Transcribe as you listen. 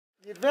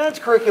The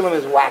advanced curriculum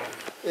is wacky.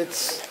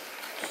 It's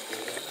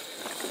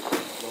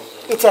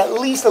at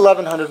least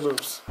 1,100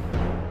 moves.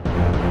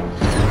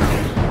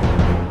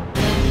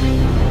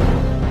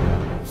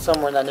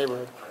 Somewhere in that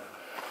neighborhood.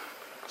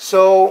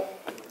 So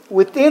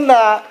within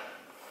that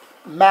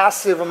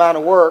massive amount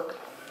of work,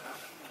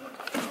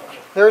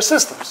 there are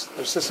systems.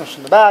 There's systems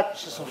from the back,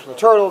 systems from the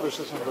turtle, there's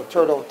systems from the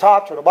turtle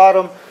top, turtle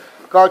bottom,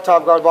 guard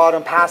top, guard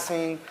bottom,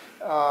 passing,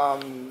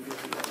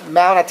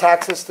 mount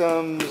attack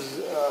systems.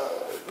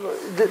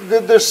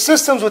 There's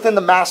systems within the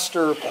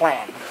master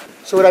plan.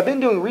 So what I've been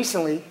doing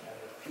recently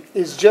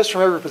is just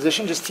from every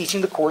position, just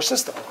teaching the core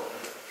system.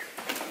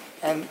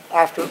 And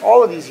after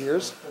all of these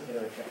years,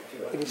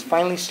 it is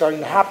finally starting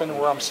to happen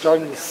where I'm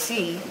starting to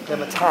see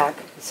them attack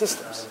the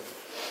systems.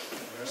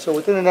 So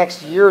within the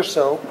next year or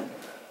so,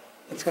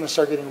 it's going to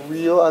start getting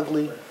real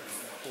ugly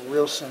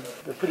real soon.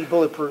 They're pretty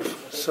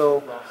bulletproof.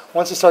 So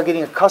once I start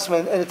getting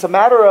accustomed, and it's a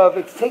matter of,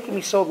 it's taking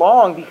me so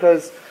long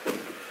because,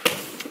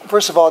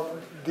 first of all,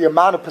 the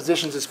amount of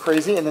positions is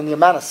crazy, and then the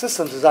amount of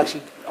systems is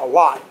actually a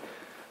lot.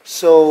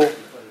 So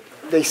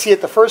they see it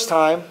the first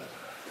time,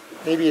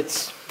 maybe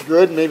it's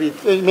good, maybe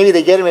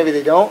they get it, maybe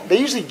they don't. They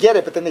usually get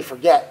it, but then they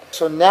forget.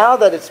 So now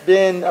that it's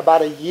been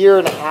about a year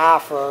and a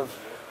half of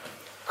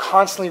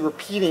constantly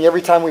repeating,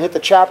 every time we hit the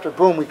chapter,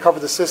 boom, we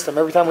cover the system.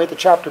 Every time we hit the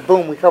chapter,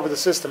 boom, we cover the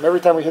system. Every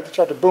time we hit the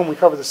chapter, boom, we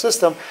cover the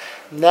system.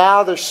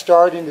 Now they're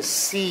starting to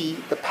see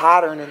the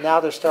pattern, and now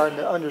they're starting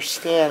to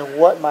understand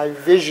what my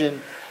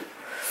vision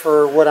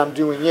for what I'm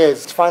doing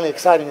is. It's finally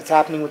exciting. It's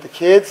happening with the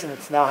kids, and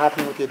it's now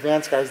happening with the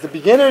advanced guys. The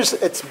beginners,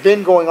 it's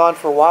been going on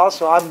for a while,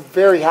 so I'm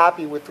very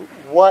happy with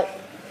what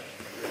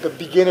the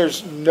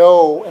beginners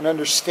know and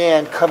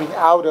understand coming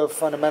out of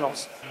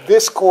fundamentals.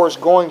 This course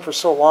going for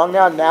so long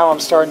now, I'm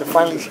starting to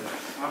finally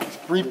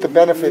reap the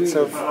benefits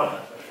of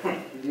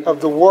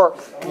the work,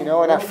 you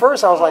know. And at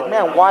first I was like,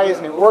 man, why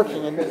isn't it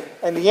working?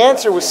 And the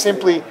answer was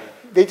simply,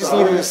 they just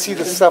needed to see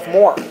the stuff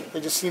more.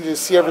 They just needed to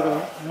see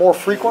everything more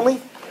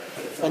frequently.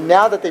 And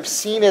now that they've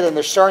seen it and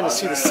they're starting to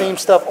see the same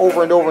stuff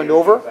over and over and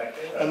over,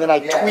 and then I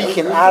tweak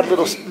and add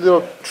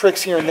little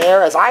tricks here and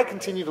there as I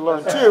continue to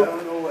learn too.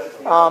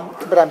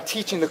 But I'm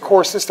teaching the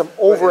core system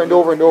over and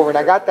over and over. And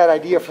I got that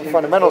idea from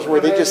fundamentals where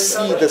they just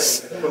see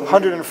this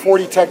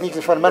 140 techniques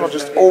in fundamentals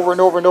just over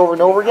and over and over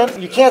and over again.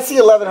 You can't see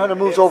 1,100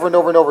 moves over and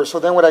over and over. So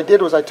then what I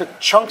did was I took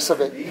chunks of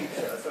it,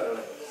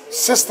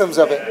 systems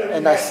of it,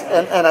 and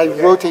I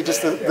rotate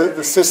just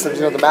the systems,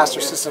 you know, the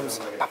master systems,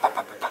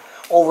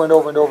 over and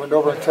over and over and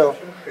over until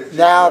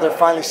now they're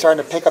finally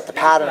starting to pick up the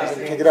patterns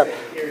and pick it up.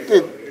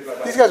 Dude,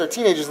 these guys are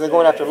teenagers and they're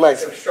going after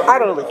legs. I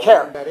don't really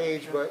care at that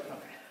age, but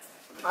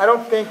I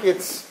don't think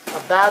it's a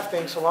bad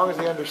thing so long as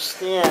they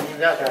understand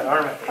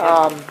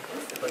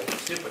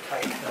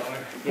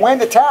when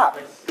to tap.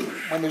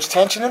 When there's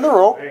tension in the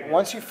rope,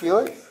 once you feel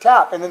it,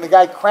 tap. And then the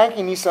guy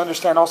cranking needs to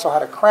understand also how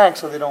to crank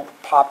so they don't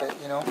pop it,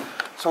 you know.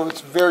 So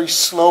it's very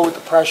slow with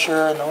the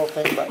pressure and the whole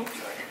thing. But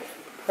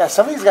yeah,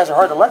 some of these guys are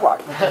hard to leg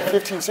lock.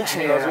 15,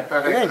 16 year olds,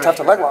 they're getting tough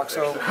to leg lock.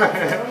 So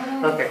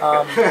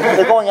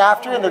they're going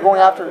after it, and they're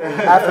going after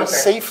it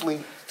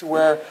safely to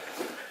where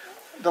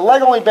the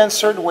leg only bends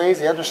certain ways.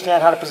 They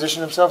understand how to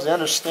position themselves. They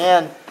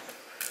understand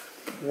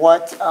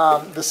what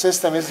the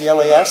system is, the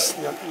LAS,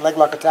 the leg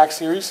lock attack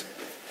series.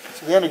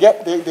 So they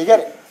get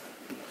it.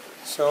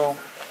 So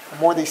the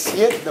more they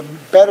see it, the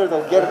better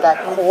they'll get at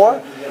that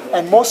core.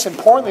 And most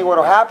importantly, what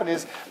will happen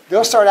is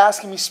they'll start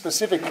asking me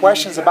specific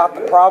questions about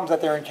the problems that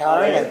they're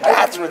encountering, and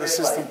that's where the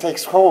system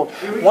takes hold.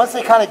 Once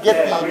they kind of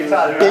get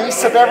the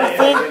base of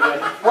everything,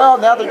 well,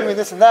 now they're doing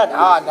this and that.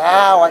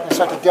 Now I can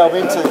start to delve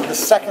into the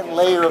second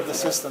layer of the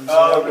systems. You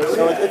know?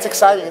 So it's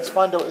exciting. It's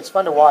fun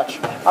to watch.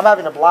 I'm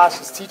having a blast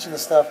just teaching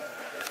this stuff,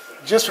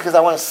 just because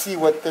I want to see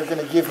what they're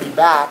going to give me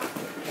back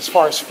as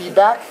far as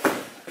feedback.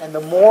 And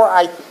the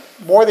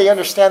more they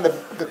understand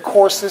the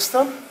core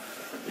system,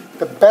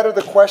 the better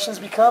the questions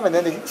become, and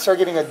then they start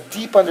getting a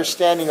deep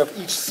understanding of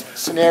each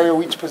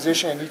scenario, each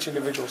position, and each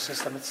individual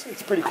system.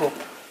 It's pretty cool.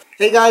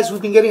 Hey guys,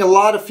 we've been getting a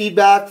lot of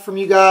feedback from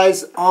you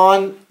guys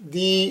on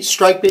the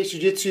Strike-Based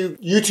Jiu-Jitsu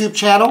YouTube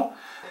channel.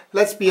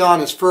 Let's be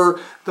honest, for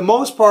the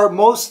most part,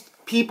 most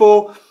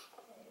people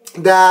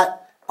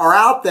that are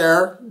out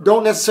there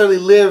don't necessarily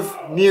live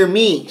near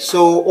me,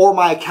 or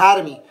my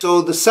academy.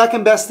 So the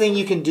second best thing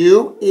you can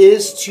do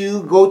is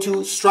to go to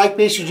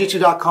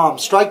strikebasedjiu-jitsu.com.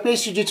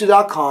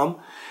 Strikebasedjiu-jitsu.com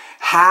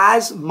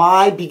has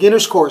my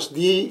beginner's course.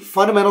 The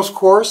fundamentals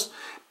course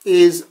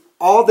is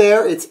all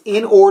there. It's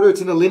in order.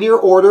 It's in a linear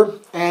order,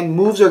 and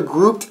moves are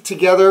grouped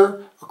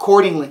together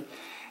accordingly.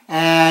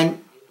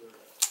 And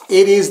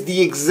it is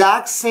the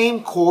exact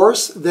same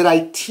course that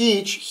I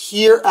teach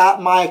here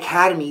at my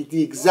academy.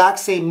 The exact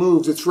same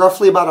moves. It's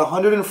roughly about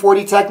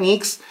 140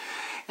 techniques,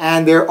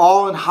 and they're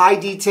all in high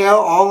detail,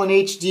 all in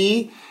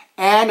HD.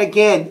 And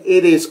again,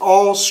 it is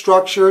all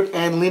structured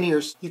and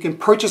linear. You can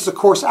purchase the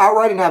course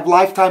outright and have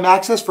lifetime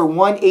access for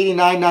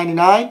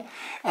 $189.99.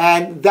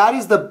 And that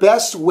is the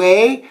best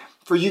way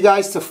for you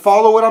guys to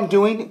follow what I'm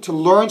doing, to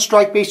learn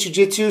strike-based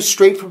jiu-jitsu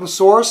straight from the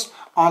source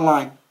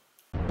online.